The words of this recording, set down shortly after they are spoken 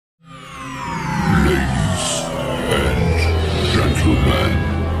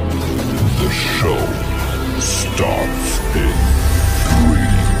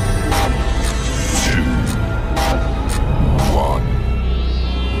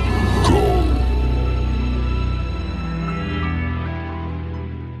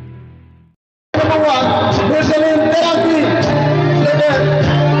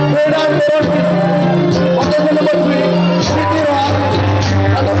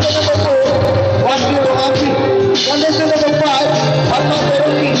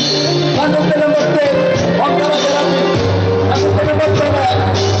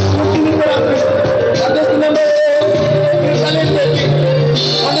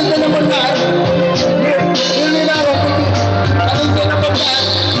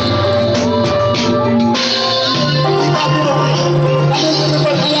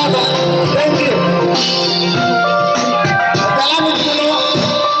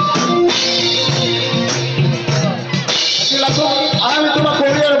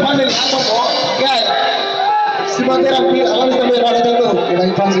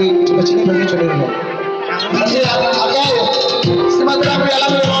sini bagi jodoh. Masih oke. Sumatera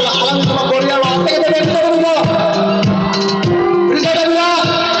alam sama Korea loh. Kita dari kita dulu. Bisa ada dua.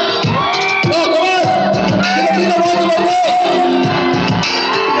 Oh, terus. Kita mau dulu.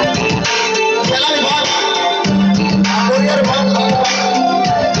 Jalan bang. Korea bang.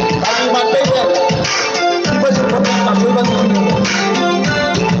 Tapi mati ya. Tiba tiba tak boleh bantu.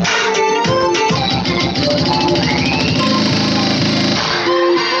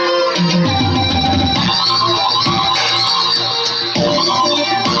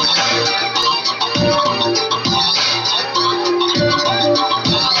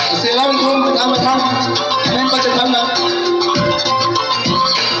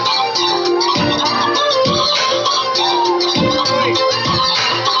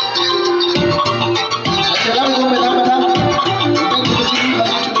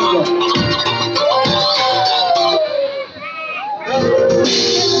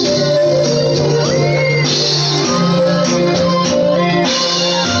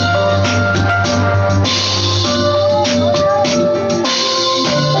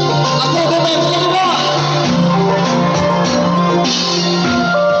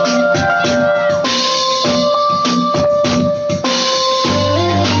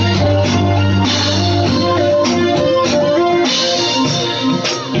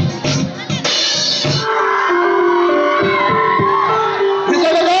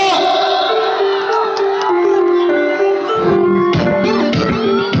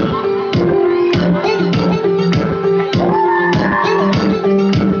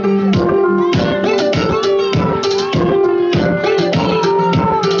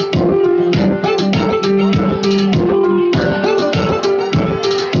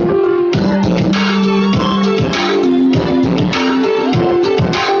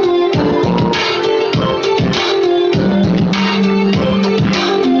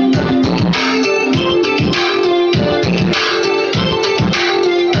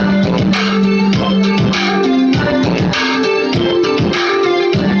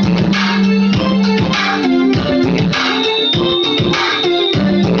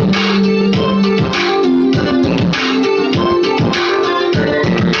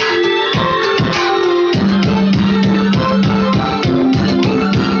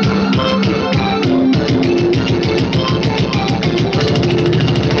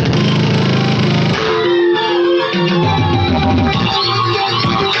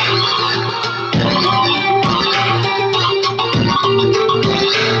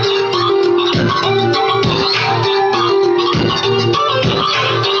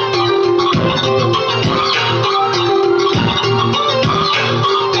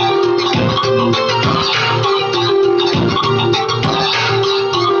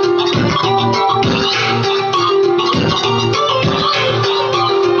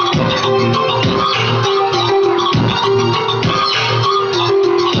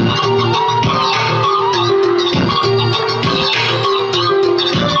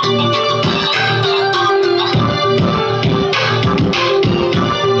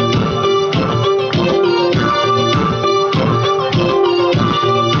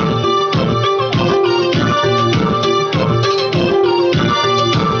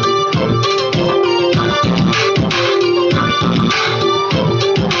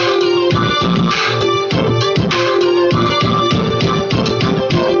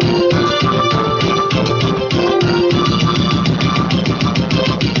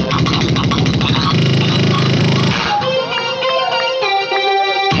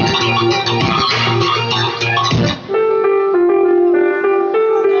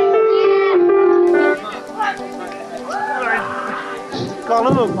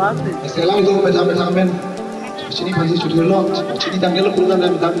 Sekarang itu bersama-sama sini masih sudah lo, sini tanggal lo pulang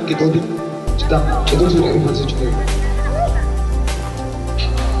dan tanggal kita udah sudah masih sudah.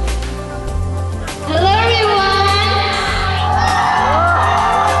 Hello everyone.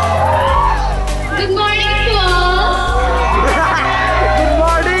 Good morning to all. Good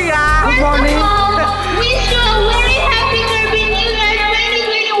morning, Good morning. Wish you a very happy Karbi New Year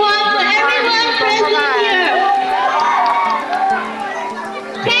 2021 to everyone present here.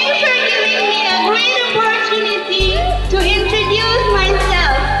 Thanks for giving me a great opportunity to introduce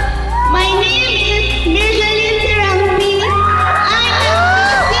myself. My name is Mirjalin Sirang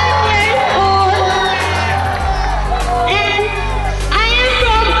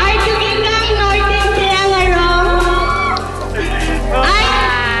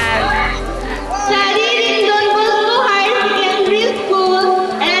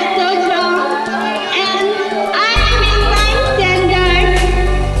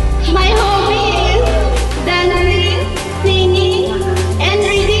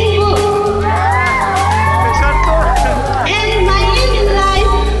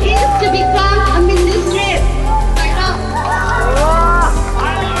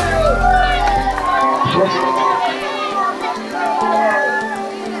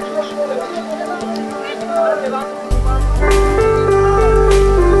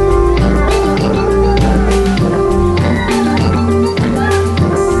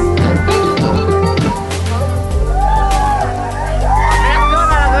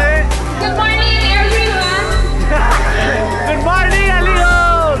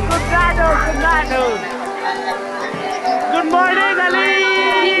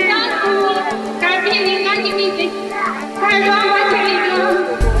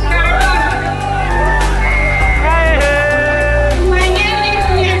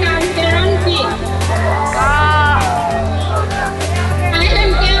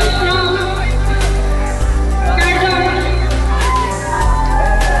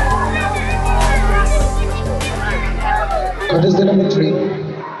 3,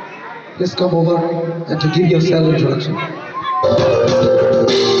 please come over and to give your self-introduction.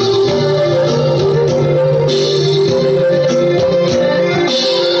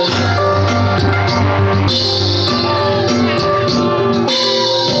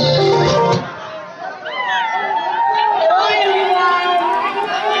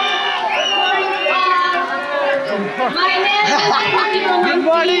 Good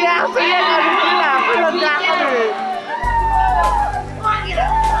morning,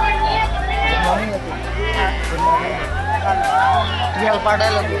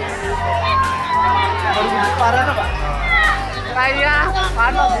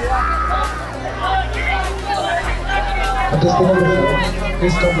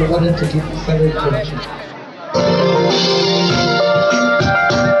 Please come over and to give self-introduction.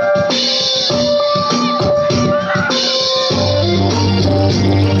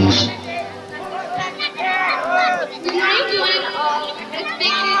 Good morning to one and all, respected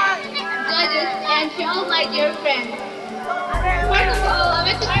judges, and to all my dear friends. First of all, I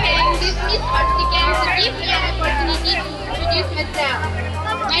want to thank this Miss Artukekang to give me an opportunity to introduce myself.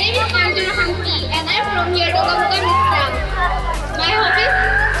 My name is Anglong, and I'm from here, Dongkamukam, Islam. My hobbies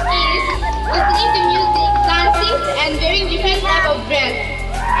is listening to music, dancing, and wearing different type of dress.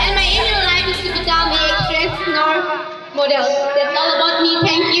 And my aim in life is to become a actress nor model. That's all about me.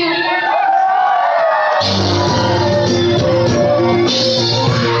 Thank you.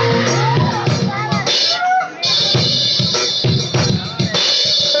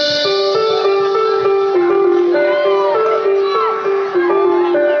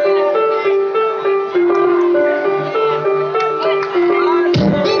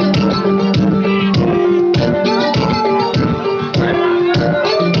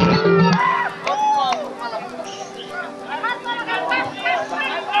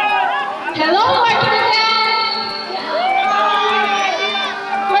 Hello, Artukekang.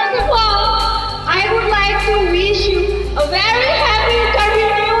 First of all, I would like to wish you a very happy Karbi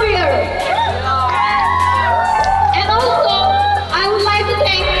New Year. And also, I would like to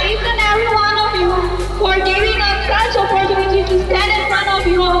thank each and every one of you for giving us such opportunity to stand in front of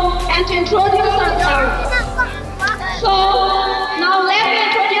you and to introduce ourselves. So, now let me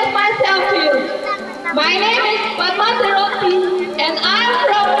introduce myself to you. My name is and I'm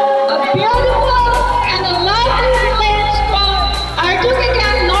from a beautiful and a lovely village called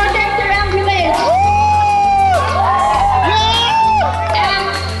Artukekang Northern village. And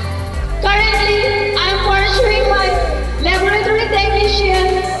currently, I'm pursuing my laboratory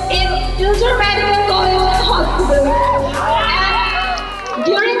technician in Future Medical College and Hospital. And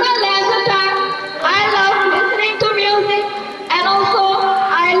during my leisure time, I love listening to music, and also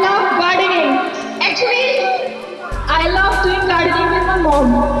I love gardening. Actually, I love doing gardening with my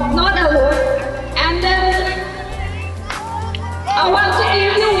mom, not alone. And then I want to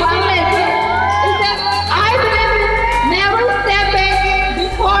give you one lesson. Is that I believe in never step back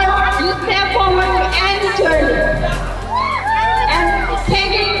before you step forward to end the journey. And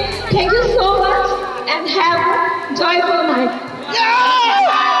thank you so much, and have a joyful night.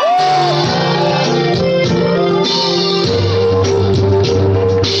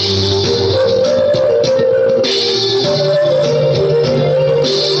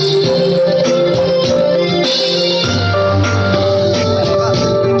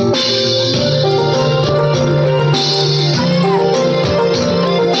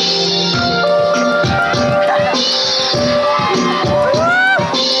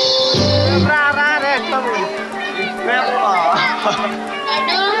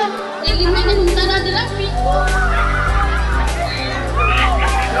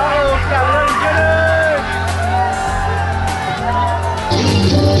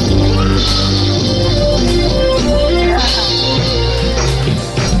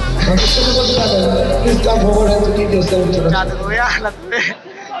 Please come forward and to give your self-introduction.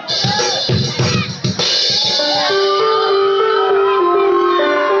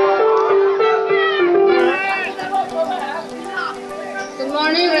 Good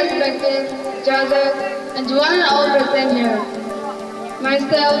morning, respected judges, and to one and all present here.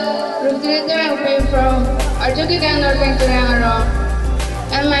 Myself, Artukekang from Artukekang Northern,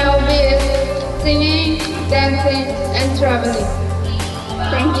 and my hobby is singing, dancing, and traveling.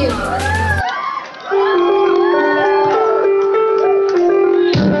 Thank you.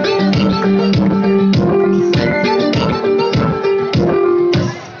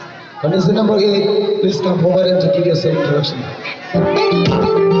 Contestant number 8, please come forward and to give your self-introduction.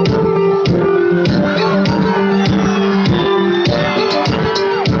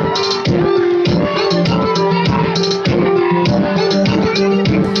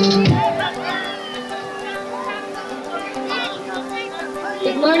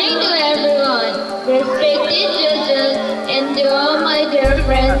 Good morning to everyone, respected judges, and to all my dear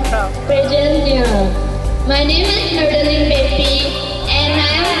friends present here. My name is Nurdaling Bepi, and I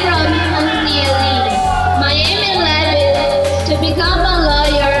am from Santiali. My aim in life is to become a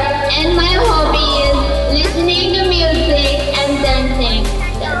lawyer, and my hobby is listening to music and dancing.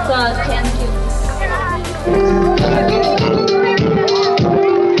 That's all. Thank you.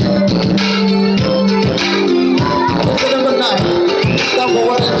 Number 9. Come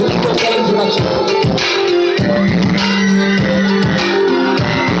forward and do your introduction.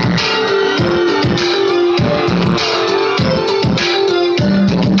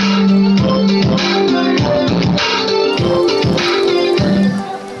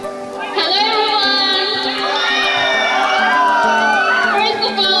 Hello everyone! First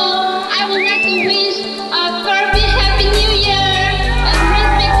of all, I would like to wish a Karbi Happy New Year and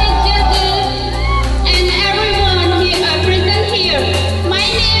respected judges and everyone here present here. My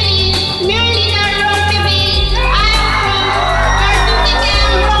name is Merlina Rokebi. I am from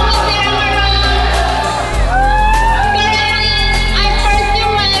Artukekang from Malong. Currently, I pursue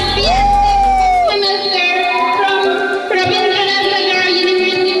my BSc semester from Rabindranath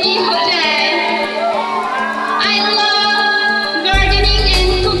University, Hotel. I love gardening and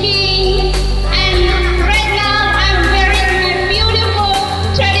cooking, and right now I'm wearing my beautiful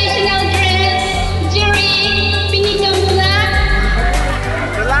traditional dress, jewelry, pinikam black,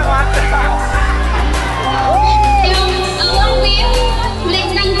 along with black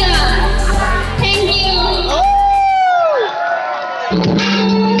Ningkan. Thank you.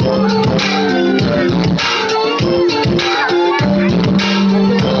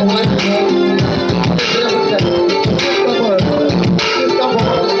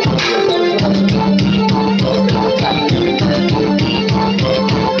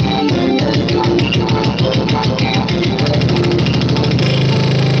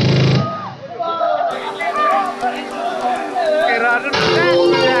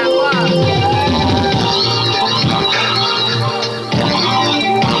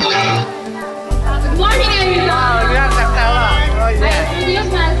 Good morning, everyone. I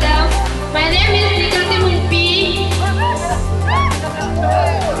introduce myself. My name is Ningkan.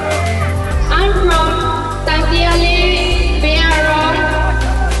 I'm from Santiali, Bearo.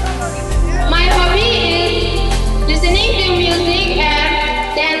 My hobby is listening to music and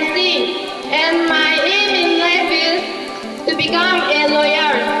dancing, and my aim in life is to become a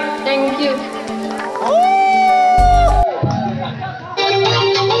lawyer. Thank you.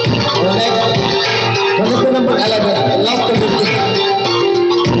 Next, number 11. Last position.